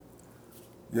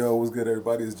Yo, what's good,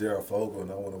 everybody? It's Jared Fogle, and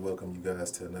I want to welcome you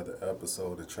guys to another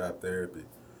episode of Trap Therapy.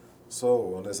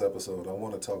 So, on this episode, I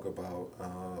want to talk about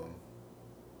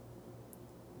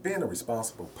being a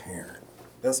responsible parent.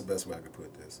 That's the best way I could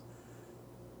put this.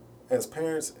 As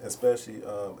parents, especially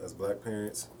as black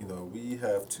parents, we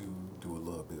have to do a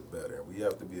little bit better. We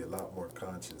have to be a lot more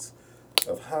conscious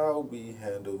of how we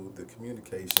handle the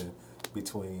communication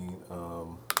between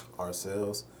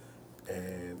ourselves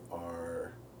and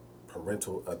our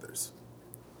parental others.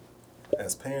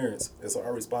 As parents, it's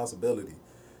our responsibility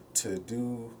to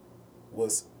do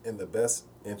what's in the best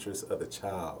interest of the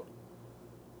child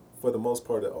for the most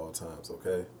part at all times,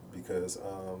 okay? Because,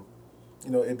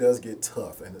 it does get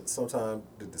tough, and sometimes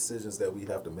the decisions that we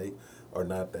have to make are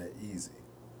not that easy.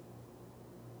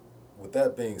 With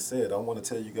that being said, I want to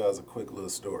tell you guys a quick little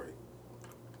story.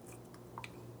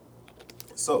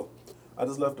 So, I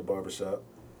just left the barbershop,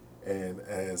 and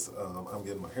as I'm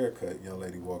getting my hair cut, a young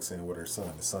lady walks in with her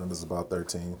son. The son is about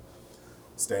 13,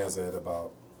 stands at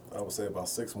about, I would say about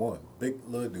 6'1", big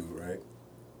little dude, right?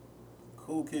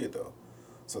 Cool kid though.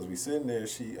 So as we sitting there,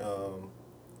 she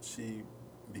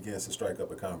begins to strike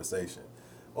up a conversation,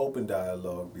 open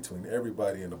dialogue between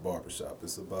everybody in the barbershop.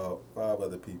 It's about five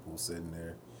other people sitting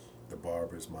there, the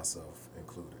barbers, myself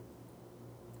included.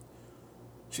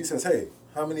 She says, "Hey,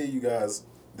 how many of you guys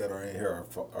that are in here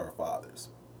are fathers?"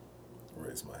 I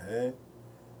raise my hand.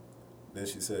 Then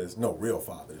she says, "No, real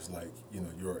fathers, like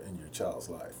you're in your child's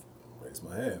life." I raise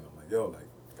my hand. I'm like, "Yo, like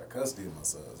I got custody of my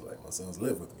sons. Like my sons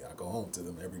live with me. I go home to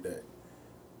them every day."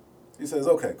 He says,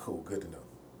 "Okay, cool, good to know."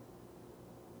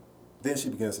 Then she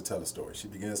begins to tell a story. She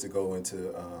begins to go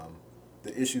into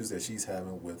the issues that she's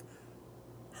having with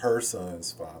her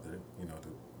son's father,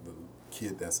 the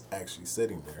kid that's actually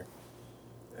sitting there,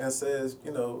 and says,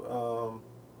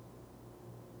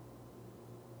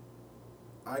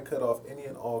 I cut off any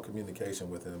and all communication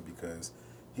with him because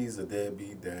he's a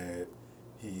deadbeat dad.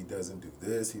 He doesn't do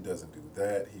this, he doesn't do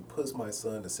that. He puts my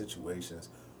son in situations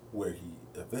where he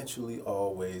eventually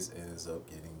always ends up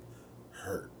getting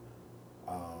hurt.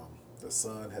 The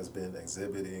son has been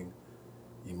exhibiting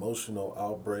emotional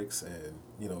outbreaks and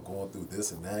going through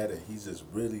this and that, and he's just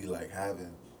really like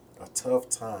having a tough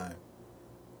time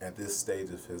at this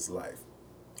stage of his life.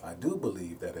 I do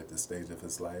believe that at this stage of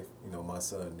his life, my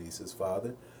son needs his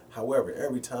father. However,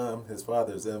 every time his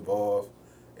father is involved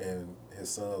in his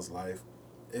son's life,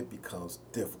 it becomes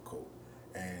difficult.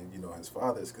 And, his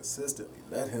father has consistently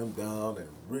let him down and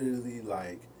really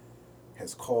like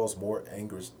has caused more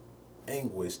anguish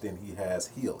than he has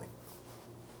healing.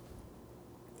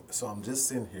 So I'm just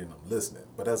sitting here and I'm listening.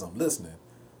 But as I'm listening,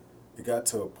 it got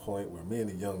to a point where me and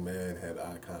the young man had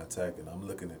eye contact, and I'm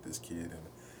looking at this kid, and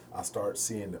I start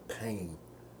seeing the pain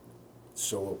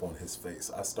show up on his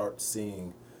face. I start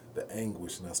seeing the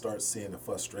anguish, and I start seeing the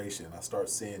frustration. I start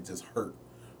seeing just hurt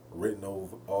written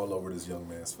all over this young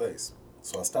man's face.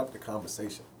 So I stopped the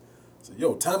conversation. I said,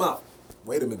 "Yo, time out.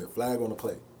 Wait a minute, flag on the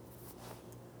play.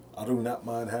 I do not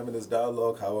mind having this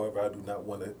dialogue. However, I do not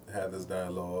want to have this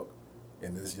dialogue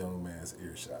in this young man's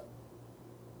earshot.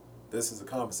 This is a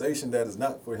conversation that is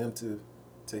not for him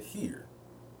to hear.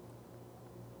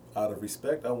 Out of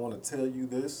respect, I want to tell you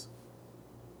this.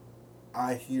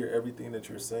 I hear everything that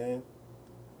you're saying,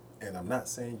 and I'm not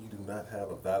saying you do not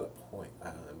have a valid point.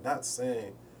 I'm not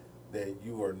saying that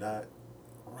you are not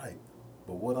right.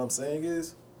 But what I'm saying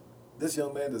is, this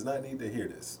young man does not need to hear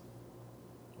this.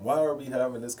 Why are we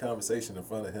having this conversation in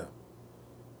front of him?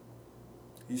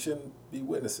 He shouldn't be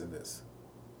witnessing this."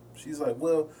 She's like,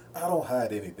 "Well, I don't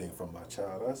hide anything from my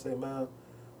child." I say, "Man,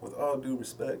 with all due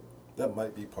respect, that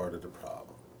might be part of the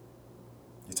problem.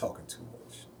 You're talking too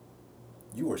much.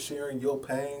 You are sharing your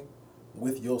pain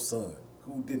with your son,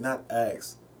 who did not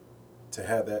ask to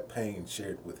have that pain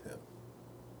shared with him.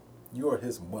 You are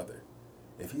his mother.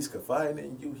 If he's confiding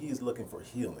in you, he is looking for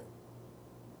healing.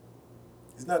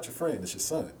 He's not your friend, it's your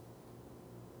son.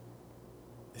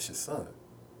 It's your son.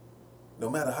 No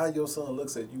matter how your son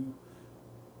looks at you,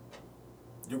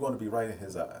 you're going to be right in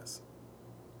his eyes.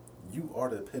 You are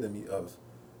the epitome of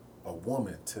a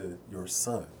woman to your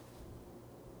son.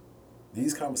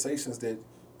 These conversations that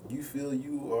you feel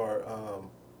you are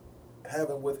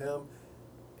having with him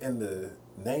in the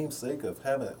namesake of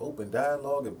having an open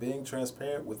dialogue and being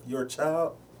transparent with your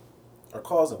child are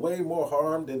causing way more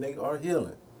harm than they are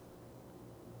healing.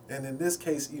 And in this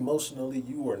case, emotionally,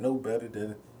 you are no better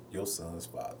than your son's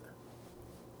father.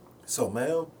 So,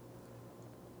 ma'am,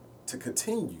 to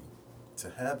continue to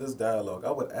have this dialogue,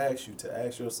 I would ask you to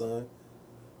ask your son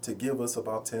to give us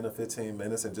about 10 or 15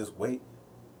 minutes and just wait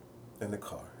in the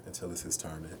car until it's his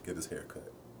turn to get his hair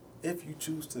cut. If you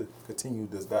choose to continue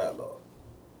this dialogue.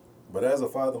 But as a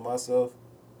father myself,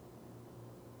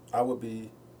 I would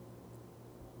be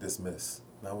dismissed.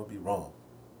 And I would be wrong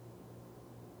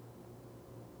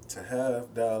to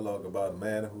have dialogue about a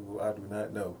man who I do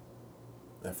not know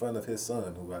in front of his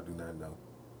son who I do not know.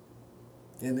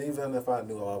 And even if I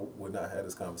knew, I would not have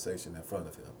this conversation in front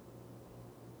of him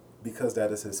because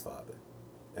that is his father.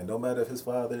 And no matter if his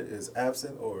father is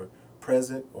absent or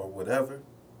present or whatever,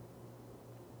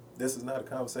 this is not a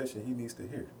conversation he needs to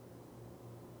hear.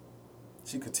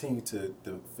 She continued to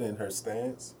defend her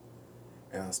stance,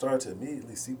 and I started to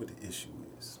immediately see what the issue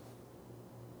is.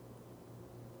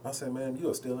 I said, "Ma'am, you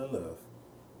are still in love."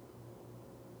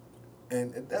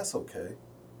 And that's okay.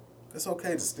 It's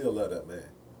okay to still love that man.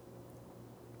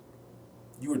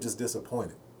 You are just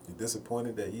disappointed. You're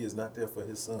disappointed that he is not there for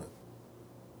his son.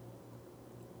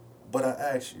 But I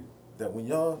ask you that when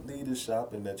y'all leave this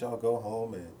shop and that y'all go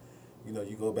home and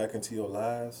you go back into your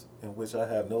lives in which I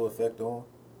have no effect on,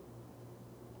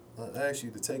 I ask you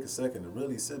to take a second to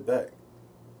really sit back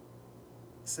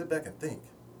and think.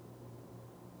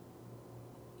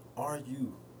 Are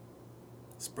you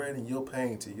spreading your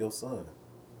pain to your son?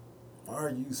 Are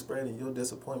you spreading your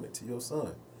disappointment to your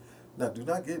son? Now, do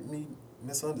not get me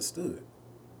misunderstood.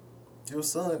 Your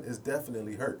son is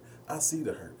definitely hurt. I see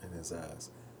the hurt in his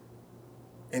eyes.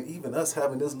 And even us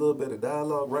having this little bit of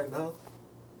dialogue right now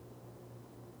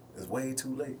is way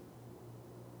too late.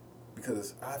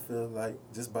 Because I feel like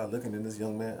just by looking in this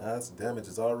young man's eyes, damage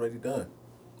is already done.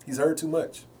 He's heard too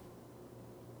much.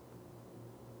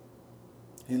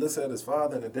 He looks at his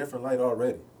father in a different light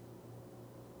already.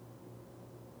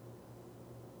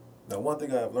 Now, one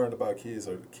thing I've learned about kids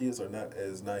are not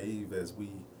as naive as we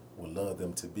would love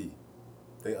them to be.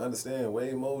 They understand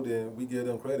way more than we give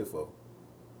them credit for.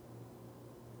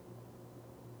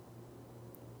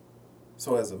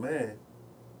 So as a man,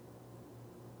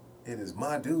 it is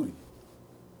my duty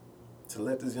to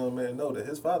let this young man know that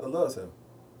his father loves him.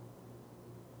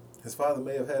 His father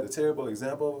may have had a terrible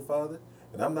example of a father,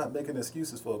 and I'm not making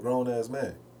excuses for a grown-ass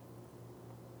man.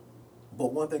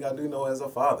 But one thing I do know as a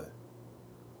father,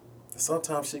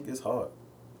 sometimes shit gets hard.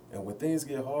 And when things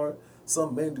get hard,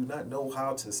 some men do not know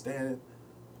how to stand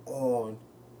on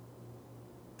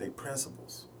their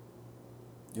principles.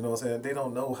 You know what I'm saying? They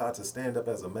don't know how to stand up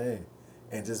as a man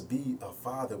and just be a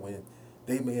father when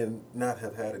they may not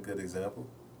have had a good example.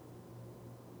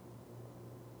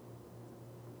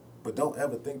 But don't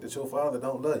ever think that your father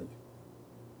don't love you.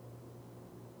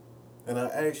 And I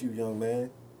ask you, young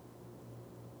man,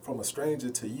 from a stranger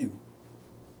to you,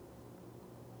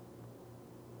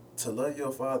 to love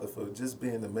your father for just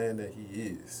being the man that he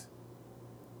is.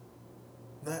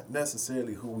 Not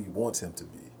necessarily who we want him to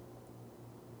be.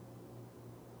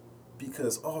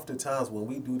 Because oftentimes when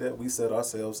we do that, we set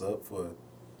ourselves up for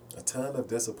a ton of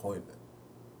disappointment.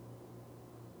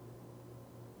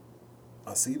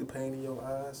 I see the pain in your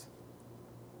eyes.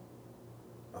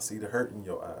 I see the hurt in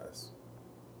your eyes.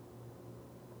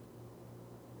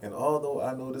 And although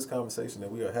I know this conversation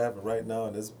that we are having right now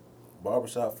in this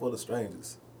barbershop full of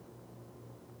strangers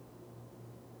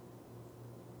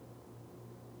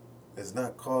is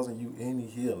not causing you any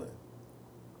healing,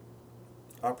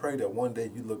 I pray that one day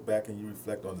you look back and you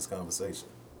reflect on this conversation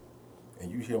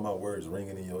and you hear my words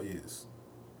ringing in your ears.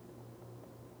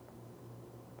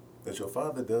 That your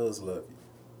father does love you.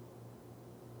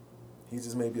 He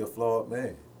just may be a flawed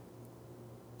man.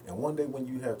 And one day when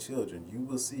you have children, you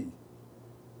will see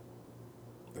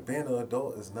that being an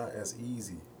adult is not as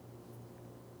easy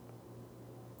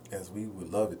as we would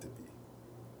love it to be.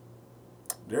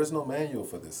 There's no manual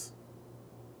for this.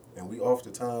 And we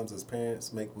oftentimes as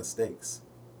parents make mistakes.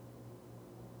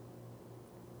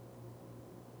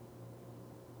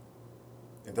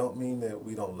 It don't mean that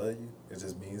we don't love you. It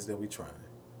just means that we're trying.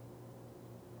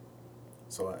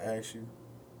 So I ask you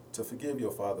to forgive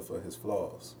your father for his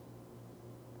flaws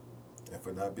and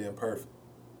for not being perfect.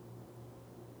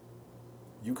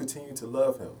 You continue to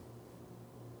love him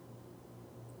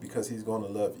because he's going to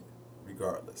love you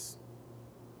regardless.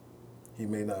 He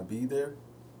may not be there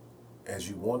as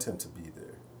you want him to be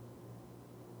there.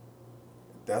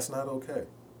 That's not okay.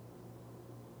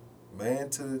 Man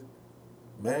to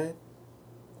man,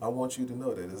 I want you to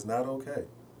know that it's not okay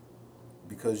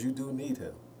because you do need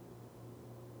him.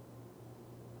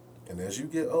 And as you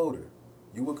get older,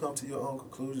 you will come to your own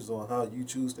conclusions on how you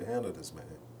choose to handle this man.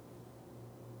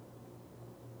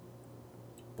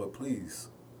 But please,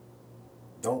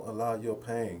 don't allow your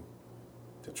pain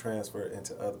to transfer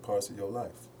into other parts of your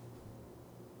life.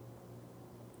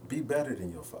 Be better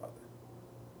than your father.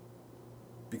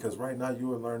 Because right now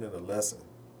you are learning a lesson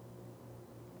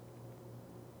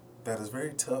that is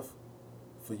very tough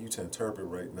for you to interpret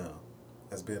right now.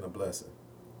 as being a blessing.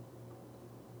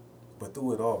 But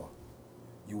through it all,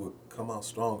 you would come out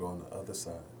stronger on the other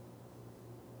side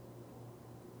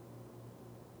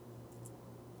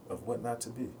of what not to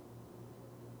be.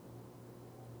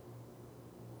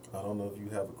 I don't know if you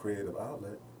have a creative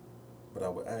outlet, but I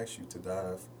would ask you to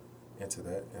dive into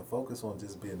that and focus on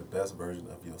just being the best version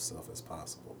of yourself as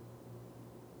possible.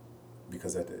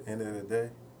 Because at the end of the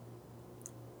day,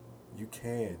 you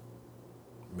can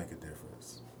make a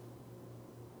difference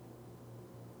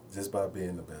just by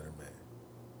being a better man.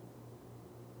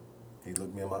 He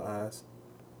looked me in my eyes.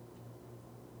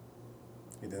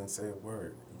 He didn't say a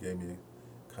word. He gave me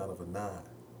kind of a nod.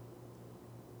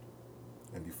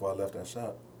 And before I left that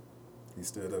shop, he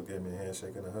stood up, gave me a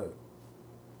handshake and a hug.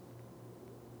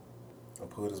 I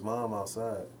pulled his mom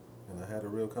outside and I had a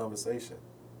real conversation.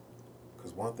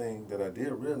 Because one thing that I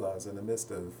did realize in the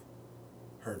midst of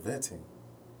her venting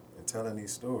and telling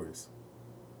these stories,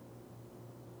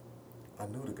 I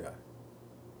knew the guy.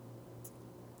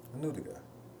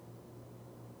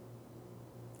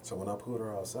 So when I pulled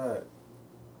her outside,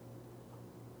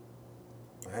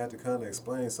 I had to kind of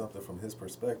explain something from his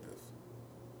perspective.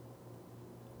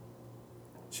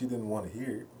 She didn't want to hear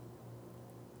it,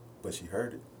 but she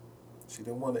heard it. She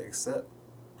didn't want to accept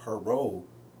her role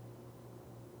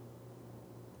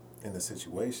in the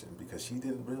situation because she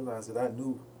didn't realize that I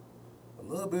knew a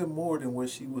little bit more than what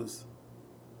she was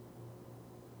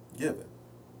given.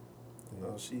 You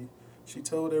know, she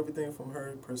told everything from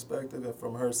her perspective and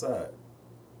from her side.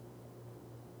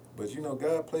 But you know,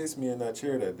 God placed me in that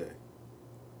chair that day.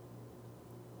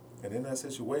 And in that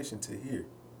situation to hear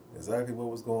exactly what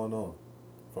was going on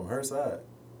from her side.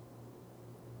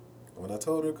 When I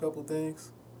told her a couple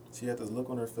things, she had this look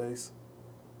on her face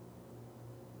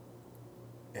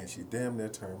and she damn near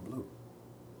turned blue.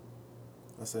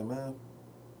 I said, man,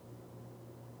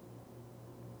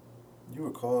 you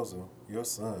are causing your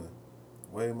son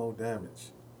way more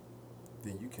damage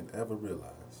than you can ever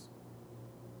realize.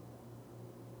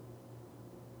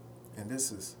 And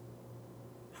this is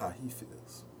how he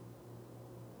feels.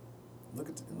 Look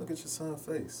at your son's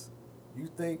face. You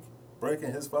think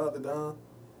breaking his father down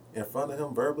in front of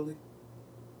him verbally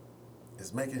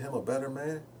is making him a better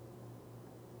man?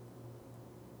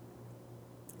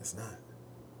 It's not.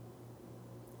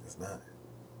 It's not.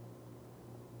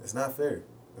 It's not fair.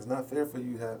 It's not fair for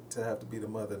you to have to be the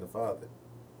mother and the father.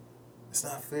 It's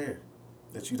not fair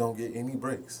that you don't get any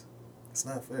breaks. It's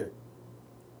not fair.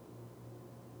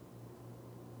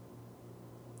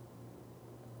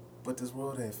 But this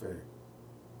world ain't fair.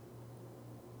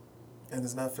 And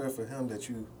it's not fair for him that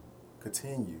you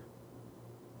continue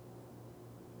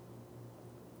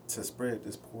to spread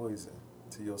this poison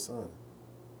to your son.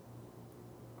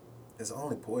 It's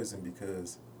only poison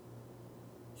because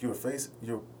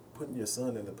you're putting your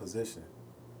son in a position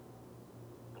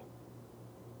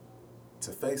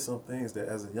to face some things that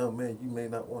as a young man you may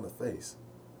not want to face.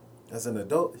 As an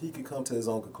adult, he can come to his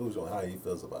own conclusion on how he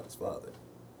feels about his father.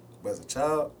 But as a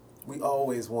child, we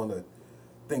always want to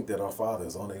think that our father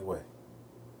is on their way.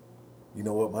 You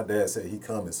know what? My dad said he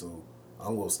coming, so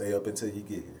I'm going to stay up until he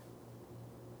get here.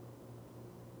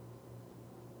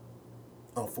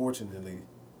 Unfortunately,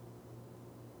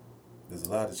 there's a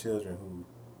lot of children who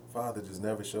father just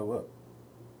never show up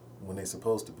when they're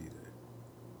supposed to be there.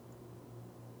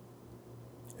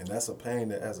 And that's a pain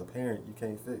that as a parent you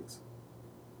can't fix.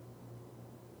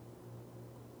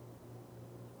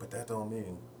 But that don't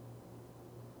mean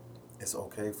it's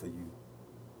okay for you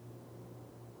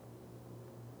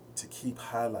to keep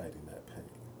highlighting that pain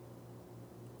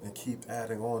and keep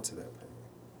adding on to that pain.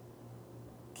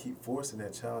 Keep forcing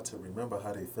that child to remember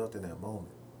how they felt in that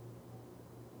moment.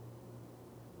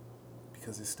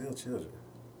 Because they're still children.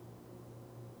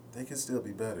 They can still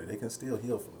be better. They can still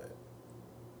heal from that.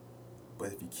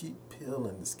 But if you keep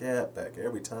peeling the scab back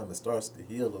every time it starts to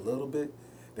heal a little bit,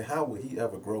 then how will he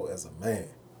ever grow as a man?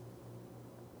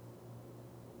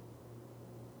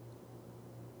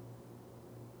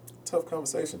 Tough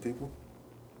conversation, people.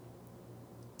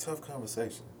 Tough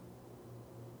conversation.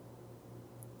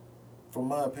 From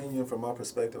my opinion, from my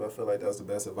perspective, I feel like that's the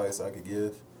best advice I could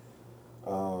give.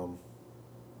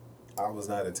 I was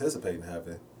not anticipating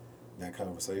having that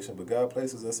conversation, but God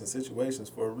places us in situations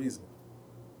for a reason.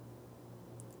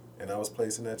 And I was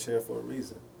placed in that chair for a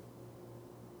reason.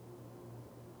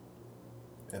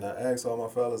 And I asked all my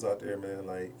fellas out there, man,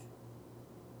 like,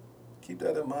 keep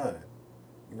that in mind.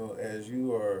 You know, as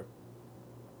you are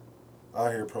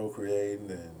out here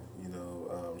procreating and,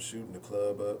 shooting the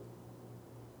club up,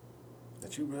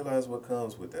 that you realize what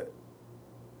comes with that.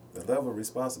 The level of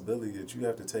responsibility that you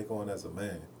have to take on as a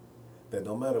man. That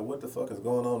no matter what the fuck is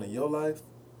going on in your life,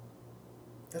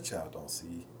 That child don't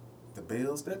see the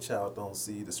bills. That child don't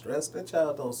see the stress. That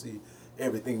child don't see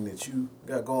everything that you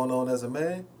got going on as a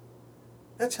man.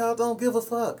 That child don't give a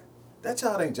fuck. That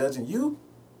child ain't judging you.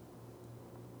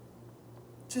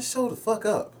 Just show the fuck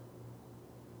up.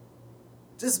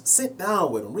 Just sit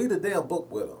down with them. Read a damn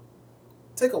book with them.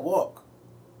 Take a walk.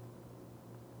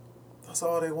 That's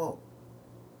all they want.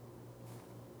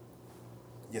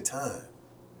 Your time.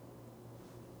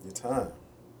 Your time.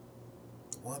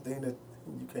 The one thing that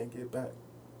you can't get back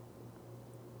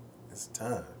is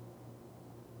time.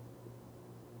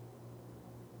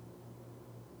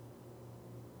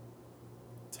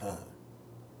 Time.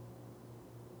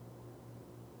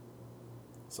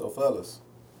 So, fellas,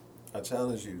 I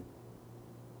challenge you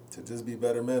to just be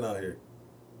better men out here.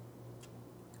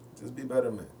 Just be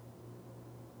better men.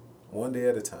 One day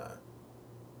at a time.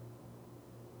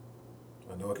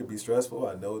 I know it can be stressful.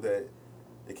 I know that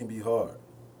it can be hard.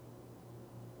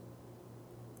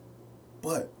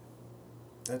 But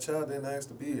that child didn't ask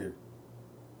to be here.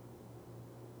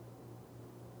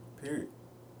 Period.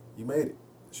 You made it.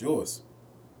 It's yours.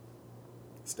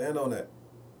 Stand on that.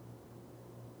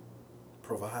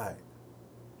 Provide.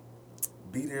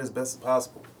 Be there as best as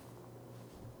possible.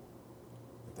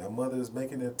 If that mother is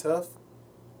making it tough,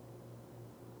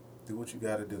 do what you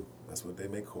got to do. That's what they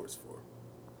make courts for.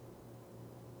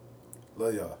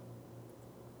 Love y'all.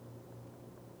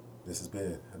 This has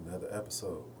been another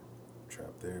episode of Trap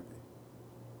Therapy.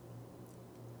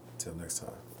 Until next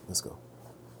time, let's go.